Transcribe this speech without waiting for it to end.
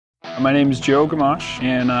My name is Joe Gamache,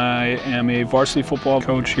 and I am a varsity football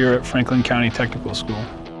coach here at Franklin County Technical School.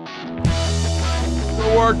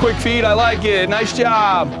 Good work, quick feet, I like it. Nice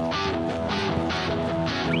job.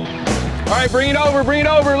 All right, bring it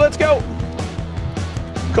over, let's go.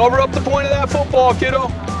 Cover up the point of that football, kiddo.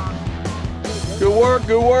 Good work,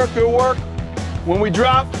 good work, good work. When we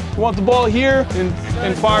drop, we want the ball here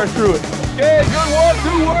and fire through it. Okay, good work,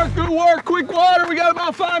 good work, good work. Quick water, we got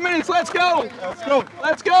about 5 minutes, let's go. Let's go.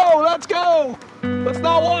 Let's go, let's go. Let's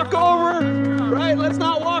not walk over, right? Let's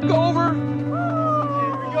not walk over. Here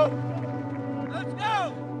we go. Let's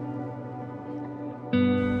go.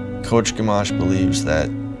 Coach Gamache believes that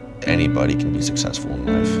anybody can be successful in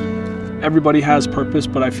life. Everybody has purpose,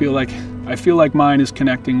 but I feel like mine is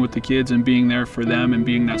connecting with the kids and being there for them and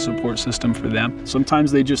being that support system for them.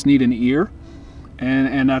 Sometimes they just need an ear,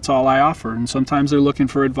 and that's all I offer. And sometimes they're looking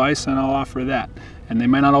for advice, and I'll offer that. And they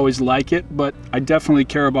might not always like it, but I definitely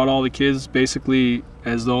care about all the kids basically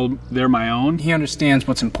as though they're my own. He understands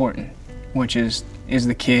what's important, which is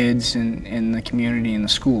the kids and the community and the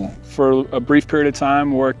school. For a brief period of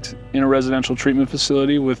time, worked in a residential treatment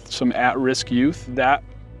facility with some at-risk youth. That,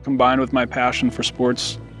 combined with my passion for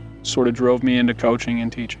sports, sort of drove me into coaching and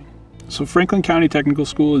teaching. So Franklin County Technical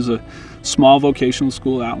School is a small vocational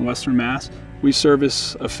school out in Western Mass. We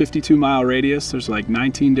service a 52-mile radius. There's like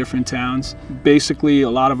 19 different towns. Basically, a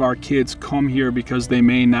lot of our kids come here because they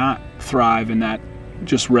may not thrive in that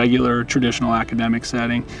just regular traditional academic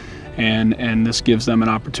setting, and this gives them an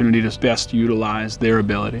opportunity to best utilize their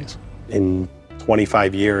abilities. In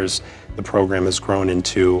 25 years, the program has grown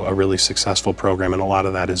into a really successful program, and a lot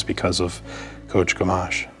of that is because of Coach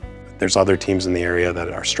Gamache. There's other teams in the area that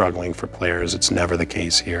are struggling for players. It's never the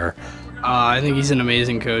case here. I think he's an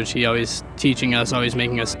amazing coach. He always teaching us, always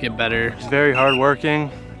making us get better. He's very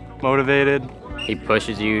hardworking, motivated. He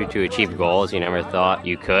pushes you to achieve goals you never thought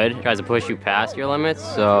you could. He tries to push you past your limits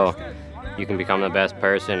so you can become the best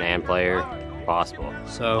person and player possible.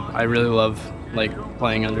 So I really love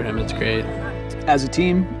playing under him. It's great. As a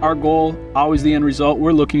team, our goal, always the end result,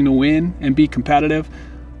 we're looking to win and be competitive,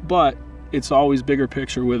 but it's always bigger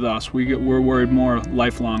picture with us. We're worried more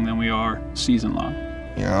lifelong than we are season long.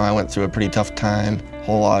 You know, I went through a pretty tough time. A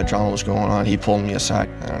whole lot of drama was going on. He pulled me aside.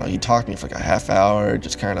 I don't know, he talked to me for like a half hour.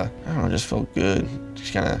 Just kind of, I don't know, just felt good.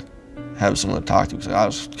 Just kind of have someone to talk to because I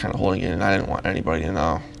was kind of holding it and I didn't want anybody to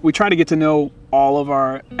know. We try to get to know all of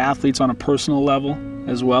our athletes on a personal level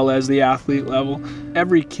as well as the athlete level.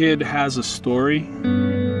 Every kid has a story.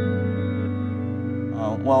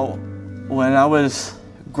 Well, when I was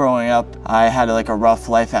growing up, I had like a rough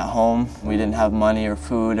life at home. We didn't have money or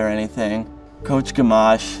food or anything. Coach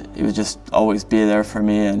Gamache, he would just always be there for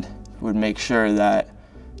me and would make sure that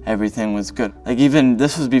everything was good. Like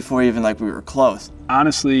this was before even like we were close.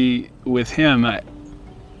 Honestly, with him, I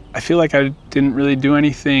feel like I didn't really do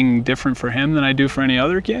anything different for him than I do for any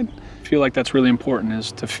other kid. I feel like that's really important,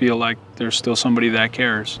 is to feel like there's still somebody that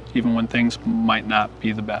cares, even when things might not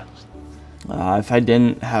be the best. If I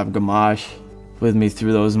didn't have Gamache with me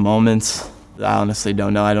through those moments, I honestly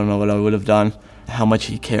don't know. I don't know what I would have done. How much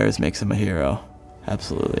he cares makes him a hero.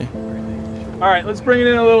 Absolutely. All right, let's bring it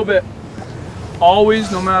in a little bit.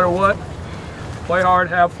 Always, no matter what, play hard,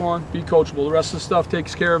 have fun, be coachable. The rest of the stuff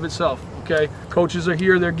takes care of itself, okay? Coaches are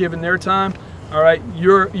here, they're giving their time. All right,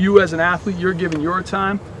 you as an athlete, you're giving your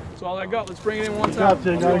time. That's all I got. Let's bring it in one time.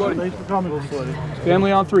 Good job, guys. Thanks for coming, buddy.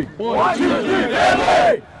 Family on three. 1, 2, 3,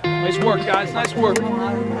 family! Nice work, guys, nice work.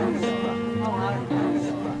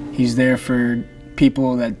 He's there for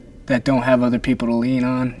people that don't have other people to lean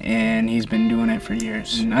on, and he's been doing it for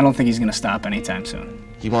years. And I don't think he's going to stop anytime soon.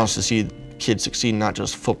 He wants to see kids succeed, not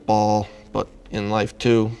just football, but in life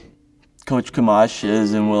too. Coach Gamache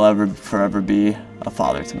is and will forever be a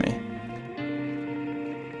father to me.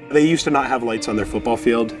 They used to not have lights on their football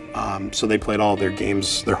field, so they played all their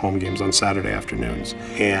games, their home games, on Saturday afternoons.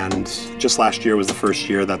 And just last year was the first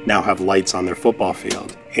year that now have lights on their football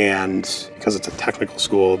field. And because it's a technical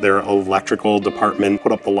school, their electrical department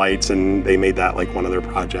put up the lights, and they made that like one of their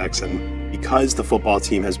projects. And because the football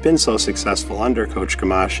team has been so successful under Coach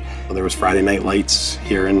Gamache, there was Friday night lights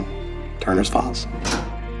here in Turner's Falls.